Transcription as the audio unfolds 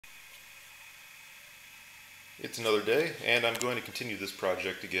It's another day, and I'm going to continue this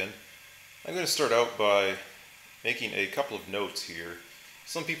project again. I'm going to start out by making a couple of notes here.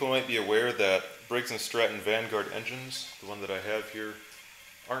 Some people might be aware that Briggs & Stratton Vanguard engines, the one that I have here,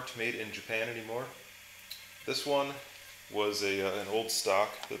 aren't made in Japan anymore. This one was an old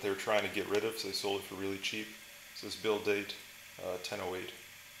stock that they were trying to get rid of, so they sold it for really cheap. So this build date, 1008.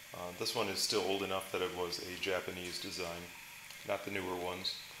 This one is still old enough that it was a Japanese design, not the newer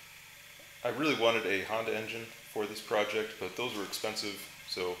ones. I really wanted a Honda engine for this project, but those were expensive,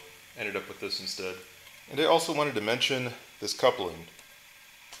 so ended up with this instead. And I also wanted to mention this coupling.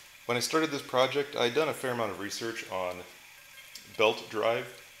 When I started this project, I had done a fair amount of research on belt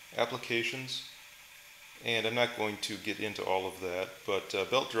drive applications, and I'm not going to get into all of that, but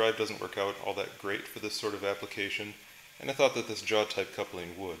belt drive doesn't work out all that great for this sort of application, and I thought that this jaw type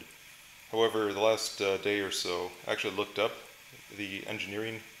coupling would. However, the last day or so, I actually looked up the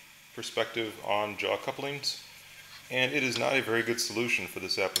engineering perspective on jaw couplings, and it is not a very good solution for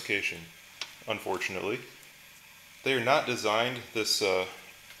this application, unfortunately. They are not designed, this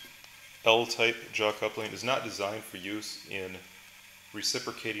L-type jaw coupling is not designed for use in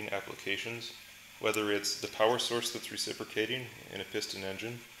reciprocating applications, whether it's the power source that's reciprocating in a piston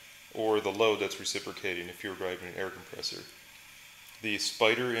engine or the load that's reciprocating if you're driving an air compressor. The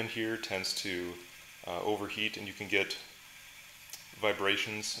spider in here tends to overheat, and you can get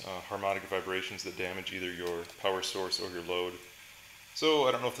vibrations, harmonic vibrations that damage either your power source or your load. So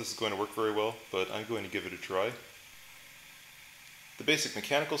I don't know if this is going to work very well, but I'm going to give it a try. The basic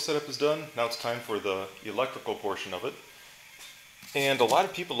mechanical setup is done. Now it's time for the electrical portion of it. And a lot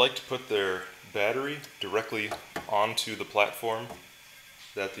of people like to put their battery directly onto the platform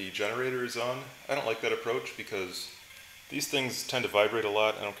that the generator is on. I don't like that approach because these things tend to vibrate a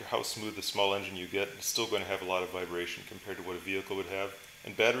lot. I don't care how smooth the small engine you get, it's still going to have a lot of vibration compared to what a vehicle would have.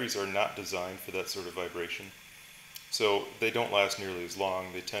 And batteries are not designed for that sort of vibration. So they don't last nearly as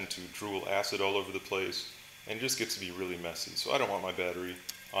long. They tend to drool acid all over the place, and it just gets to be really messy. So I don't want my battery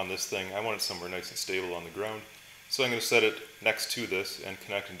on this thing. I want it somewhere nice and stable on the ground. So I'm going to set it next to this and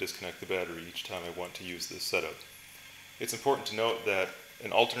connect and disconnect the battery each time I want to use this setup. It's important to note that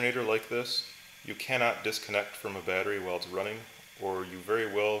an alternator like this, you cannot disconnect from a battery while it's running, or you very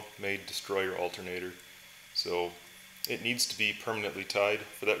well may destroy your alternator. So it needs to be permanently tied.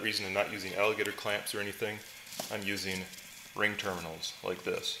 For that reason, I'm not using alligator clamps or anything. I'm using ring terminals like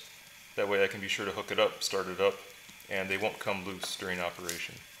this. That way I can be sure to hook it up, start it up, and they won't come loose during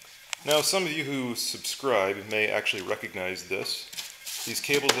operation. Now, some of you who subscribe may actually recognize this. These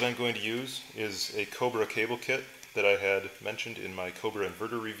cables that I'm going to use is a Cobra Cable Kit that I had mentioned in my Cobra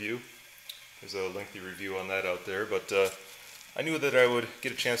inverter review. There's a lengthy review on that out there, but I knew that I would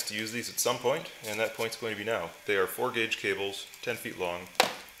get a chance to use these at some point, and that point's going to be now. They are 4-gauge cables, 10 feet long,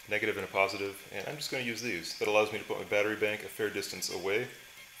 negative and a positive, and I'm just going to use these. That allows me to put my battery bank a fair distance away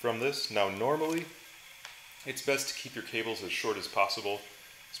from this. Now, normally, it's best to keep your cables as short as possible,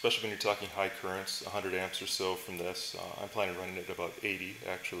 especially when you're talking high currents, 100 amps or so from this. I'm planning on running it at about 80,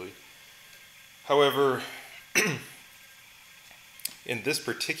 actually. However, in this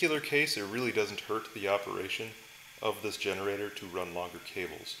particular case, it really doesn't hurt the operation of this generator to run longer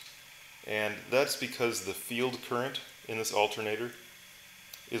cables. And that's because the field current in this alternator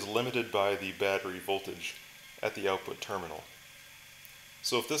is limited by the battery voltage at the output terminal.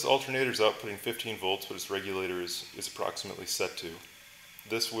 So if this alternator is outputting 15 volts, what its regulator is approximately set to,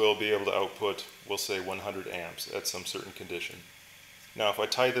 this will be able to output, we'll say 100 amps at some certain condition. Now if I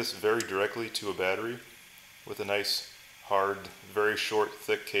tie this very directly to a battery with a nice, hard, very short,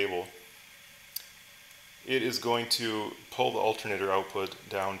 thick cable, it is going to pull the alternator output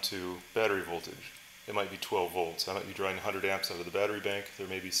down to battery voltage. It might be 12 volts. I might be drawing 100 amps out of the battery bank. There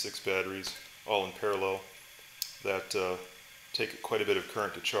may be 6 batteries, all in parallel, that take quite a bit of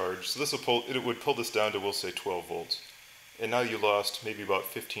current to charge. So this will it would pull this down to, we'll say, 12 volts. And now you lost maybe about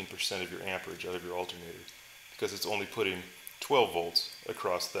 15% of your amperage out of your alternator, because it's only putting 12 volts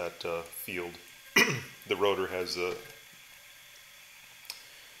across that field. The rotor has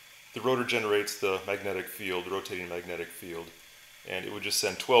the rotor generates the magnetic field, the rotating magnetic field, and it would just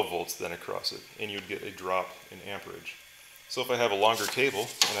send 12 volts then across it, and you'd get a drop in amperage. So if I have a longer cable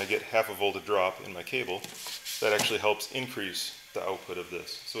and I get half a voltage drop in my cable, that actually helps increase the output of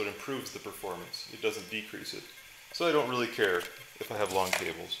this. So it improves the performance. It doesn't decrease it. So I don't really care if I have long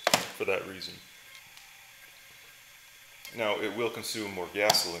cables for that reason. Now, it will consume more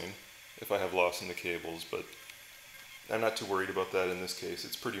gasoline if I have loss in the cables, but I'm not too worried about that in this case.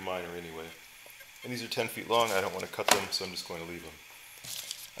 It's pretty minor anyway. And these are 10 feet long. I don't want to cut them, so I'm just going to leave them.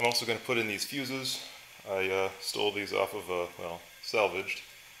 I'm also going to put in these fuses. I stole these off of, well, salvaged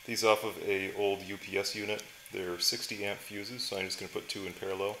these off of a old UPS unit. They're 60 amp fuses, so I'm just going to put two in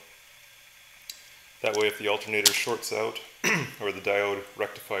parallel. That way if the alternator shorts out or the diode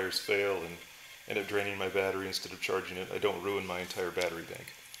rectifiers fail and end up draining my battery instead of charging it, I don't ruin my entire battery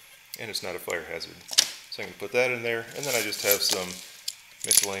bank. And it's not a fire hazard. So I'm going to put that in there, and then I just have some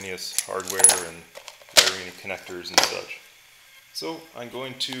miscellaneous hardware and wiring and connectors and such. So I'm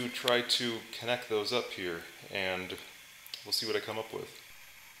going to try to connect those up here, and we'll see what I come up with.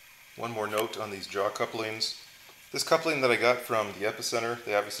 One more note on these jaw couplings. This coupling that I got from the Epicenter,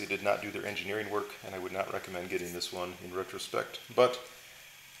 they obviously did not do their engineering work, and I would not recommend getting this one in retrospect. But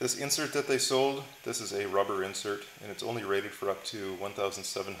this insert that they sold, this is a rubber insert, and it's only rated for up to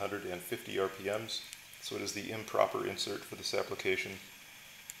 1,750 RPMs, so it is the improper insert for this application.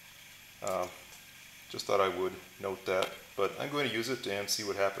 Just thought I would note that, but I'm going to use it and see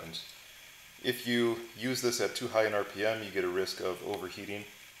what happens. If you use this at too high an RPM, you get a risk of overheating,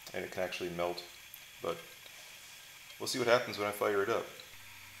 and it can actually melt. But we'll see what happens when I fire it up.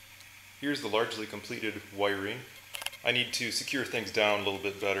 Here's the largely completed wiring. I need to secure things down a little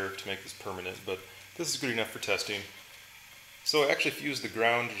bit better to make this permanent, but this is good enough for testing. So I actually fused the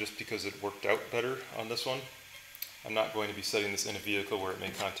ground just because it worked out better on this one. I'm not going to be setting this in a vehicle where it may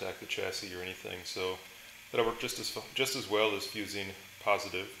contact the chassis or anything, so that'll work just as well as fusing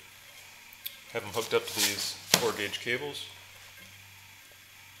positive. Have them hooked up to these 4-gauge cables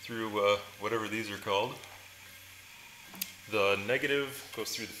through whatever these are called. The negative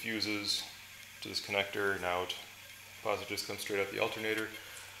goes through the fuses to this connector and out. Positive just comes straight out the alternator.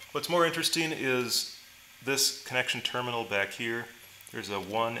 What's more interesting is this connection terminal back here. There's a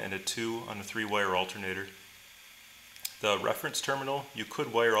 1 and a 2 on a 3-wire alternator. The reference terminal, you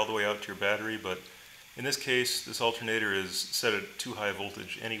could wire all the way out to your battery, but in this case, this alternator is set at too high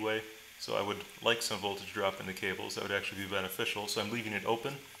voltage anyway, so I would like some voltage drop in the cables. That would actually be beneficial, so I'm leaving it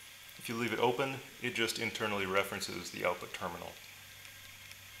open. If you leave it open, it just internally references the output terminal.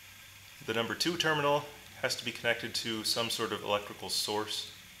 The number 2 terminal has to be connected to some sort of electrical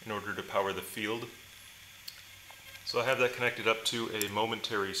source in order to power the field. So I have that connected up to a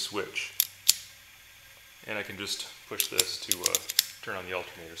momentary switch. And I can just push this to turn on the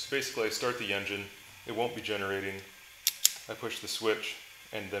alternator. So basically I start the engine, it won't be generating, I push the switch,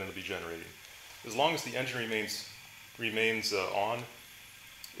 and then it'll be generating. As long as the engine remains on,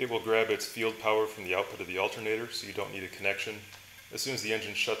 it will grab its field power from the output of the alternator, so you don't need a connection. As soon as the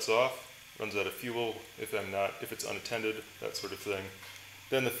engine shuts off, runs out of fuel, if it's unattended, that sort of thing,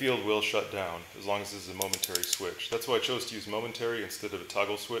 then the field will shut down, as long as this is a momentary switch. That's why I chose to use momentary instead of a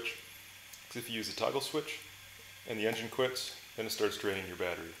toggle switch. Because if you use a toggle switch and the engine quits, then it starts draining your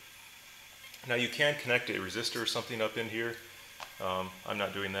battery. Now you can connect a resistor or something up in here. I'm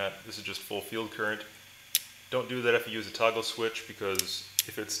not doing that. This is just full field current. Don't do that if you use a toggle switch, because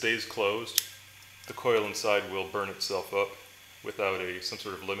if it stays closed, the coil inside will burn itself up without some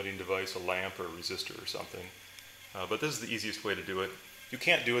sort of limiting device, a lamp or a resistor or something. But this is the easiest way to do it. You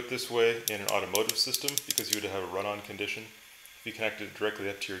can't do it this way in an automotive system because you would have a run-on condition. If you connect it directly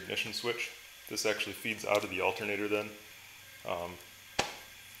up to your ignition switch, this actually feeds out of the alternator then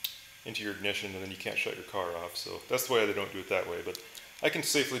into your ignition, and then you can't shut your car off. So that's the way they don't do it that way, but I can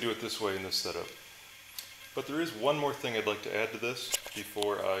safely do it this way in this setup. But there is one more thing I'd like to add to this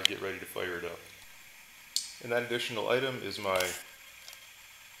before I get ready to fire it up. And that additional item is my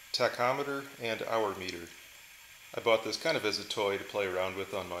tachometer and hour meter. I bought this kind of as a toy to play around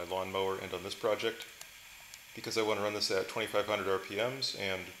with on my lawnmower and on this project, because I want to run this at 2,500 RPMs,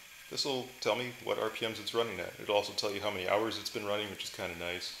 and this will tell me what RPMs it's running at. It'll also tell you how many hours it's been running, which is kind of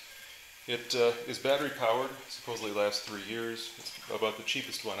nice. It is battery powered, supposedly lasts 3 years. It's about the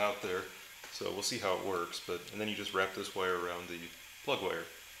cheapest one out there, so we'll see how it works. And then you just wrap this wire around the plug wire,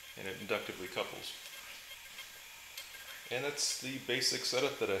 and it inductively couples. And that's the basic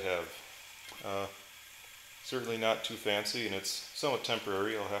setup that I have. Certainly not too fancy, and it's somewhat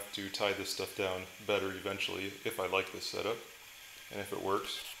temporary. I'll have to tie this stuff down better eventually if I like this setup and if it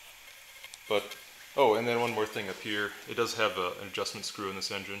works. But, oh, and then one more thing up here. It does have an adjustment screw in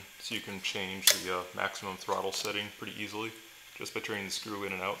this engine, so you can change the maximum throttle setting pretty easily just by turning the screw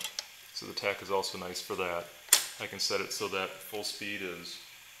in and out. So the tach is also nice for that. I can set it so that full speed is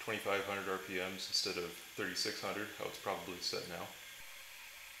 2,500 RPMs instead of 3,600, how it's probably set now.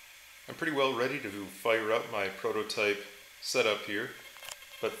 I'm pretty well ready to fire up my prototype setup here,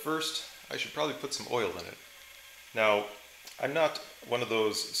 but first I should probably put some oil in it. Now, I'm not one of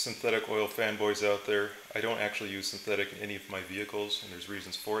those synthetic oil fanboys out there. I don't actually use synthetic in any of my vehicles, and there's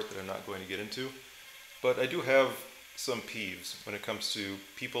reasons for it that I'm not going to get into. But I do have some peeves when it comes to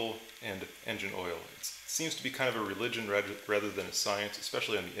people and engine oil. It's seems to be kind of a religion rather than a science,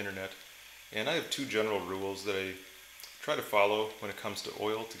 especially on the internet. And I have two general rules that I try to follow when it comes to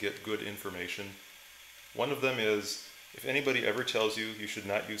oil to get good information. One of them is, if anybody ever tells you you should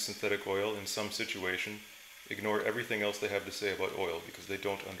not use synthetic oil in some situation, ignore everything else they have to say about oil because they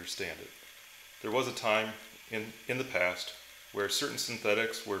don't understand it. There was a time in the past where certain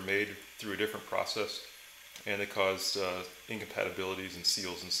synthetics were made through a different process and they caused incompatibilities and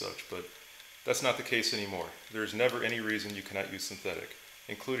seals and such, but that's not the case anymore. There's never any reason you cannot use synthetic,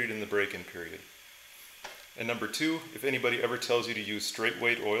 including in the break-in period. And number two, if anybody ever tells you to use straight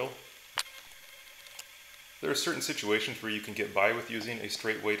weight oil, there are certain situations where you can get by with using a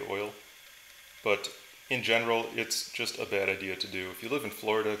straight weight oil, but in general, it's just a bad idea to do. If you live in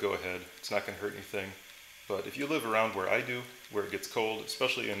Florida, go ahead. It's not going to hurt anything. But if you live around where I do, where it gets cold,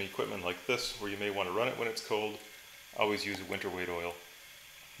 especially in equipment like this, where you may want to run it when it's cold, always use a winter weight oil.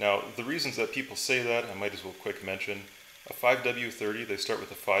 Now, the reasons that people say that, I might as well quick mention. A 5W30, they start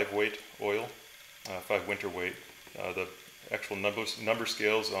with a 5 weight oil, 5 winter weight. The actual number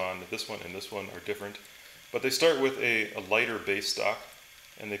scales on this one and this one are different. But they start with a lighter base stock,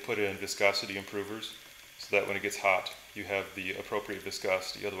 and they put in viscosity improvers, so that when it gets hot, you have the appropriate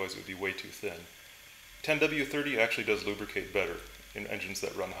viscosity, otherwise it would be way too thin. 10W30 actually does lubricate better in engines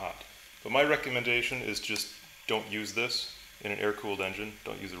that run hot. But my recommendation is just don't use this in an air-cooled engine.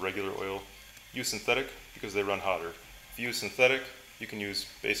 Don't use a regular oil. Use synthetic because they run hotter. If you use synthetic, you can use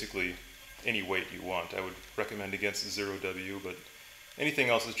basically any weight you want. I would recommend against 0W, but anything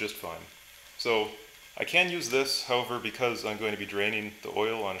else is just fine. So I can use this, however, because I'm going to be draining the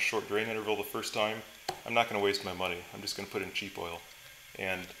oil on a short drain interval the first time, I'm not going to waste my money. I'm just going to put in cheap oil.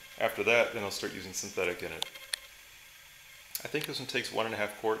 And after that, then I'll start using synthetic in it. I think this one takes 1.5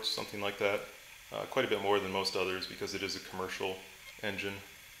 quarts, something like that. Quite a bit more than most others because it is a commercial engine.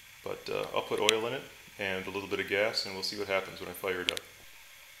 But I'll put oil in it and a little bit of gas, and we'll see what happens when I fire it up.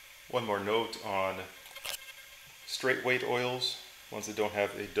 One more note on straight weight oils, ones that don't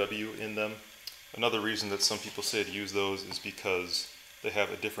have a W in them. Another reason that some people say to use those is because they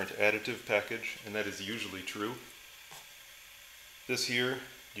have a different additive package, and that is usually true. This here,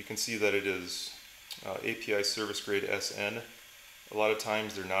 you can see that it is API service grade SN. A lot of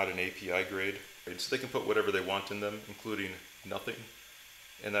times they're not an API grade, so they can put whatever they want in them, including nothing,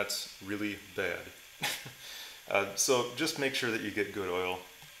 and that's really bad. So just make sure that you get good oil.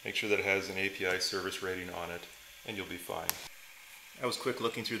 Make sure that it has an API service rating on it, and you'll be fine. I was quick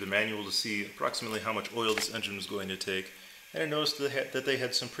looking through the manual to see approximately how much oil this engine was going to take, and I noticed that they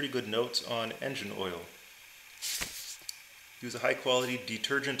had some pretty good notes on engine oil. Use a high quality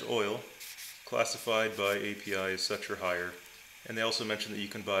detergent oil classified by API as such or higher, and they also mentioned that you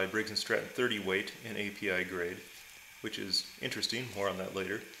can buy Briggs & Stratton 30 weight in API grade, which is interesting, more on that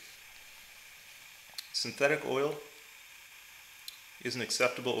later. Synthetic oil is an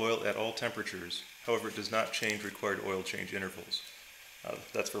acceptable oil at all temperatures, however it does not change required oil change intervals.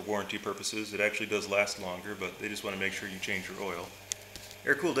 That's for warranty purposes. It actually does last longer, but they just want to make sure you change your oil.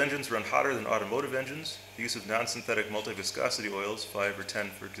 Air-cooled engines run hotter than automotive engines. The use of non-synthetic multi-viscosity oils, 5 or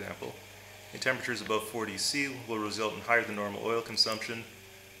 10 for example, in temperatures above 40 C will result in higher than normal oil consumption,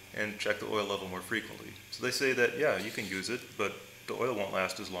 and check the oil level more frequently. So they say that, yeah, you can use it, but the oil won't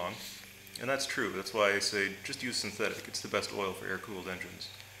last as long. And that's true. That's why I say just use synthetic. It's the best oil for air-cooled engines.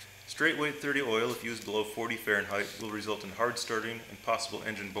 Straight weight 30 oil, if used below 40 Fahrenheit, will result in hard starting and possible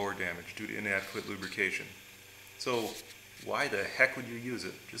engine bore damage due to inadequate lubrication. So why the heck would you use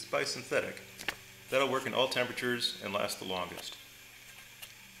it? Just buy synthetic. That'll work in all temperatures and last the longest.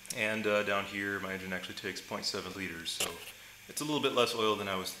 And down here, my engine actually takes 0.7 liters, so it's a little bit less oil than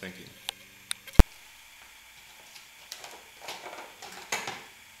I was thinking.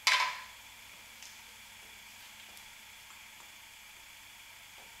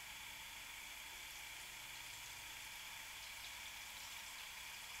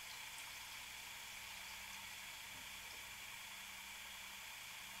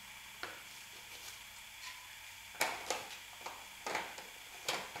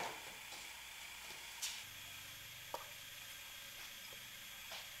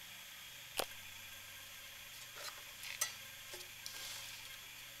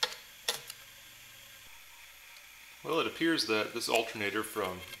 Well, it appears that this alternator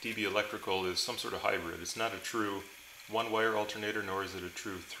from DB Electrical is some sort of hybrid. It's not a true one-wire alternator, nor is it a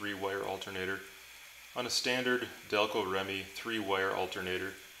true three-wire alternator. On a standard Delco Remy 3-wire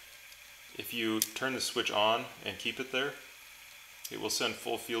alternator, if you turn the switch on and keep it there, it will send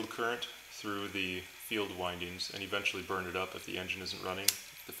full field current through the field windings and eventually burn it up if the engine isn't running,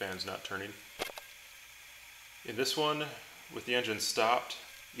 if the fan's not turning. In this one, with the engine stopped,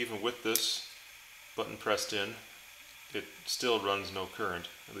 even with this, button pressed in, it still runs no current,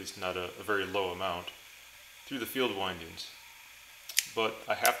 at least not a very low amount, through the field windings. But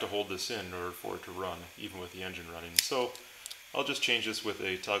I have to hold this in order for it to run, even with the engine running. So I'll just change this with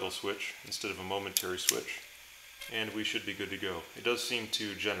a toggle switch instead of a momentary switch, and we should be good to go. It does seem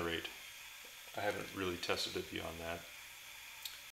to generate. I haven't really tested it beyond that.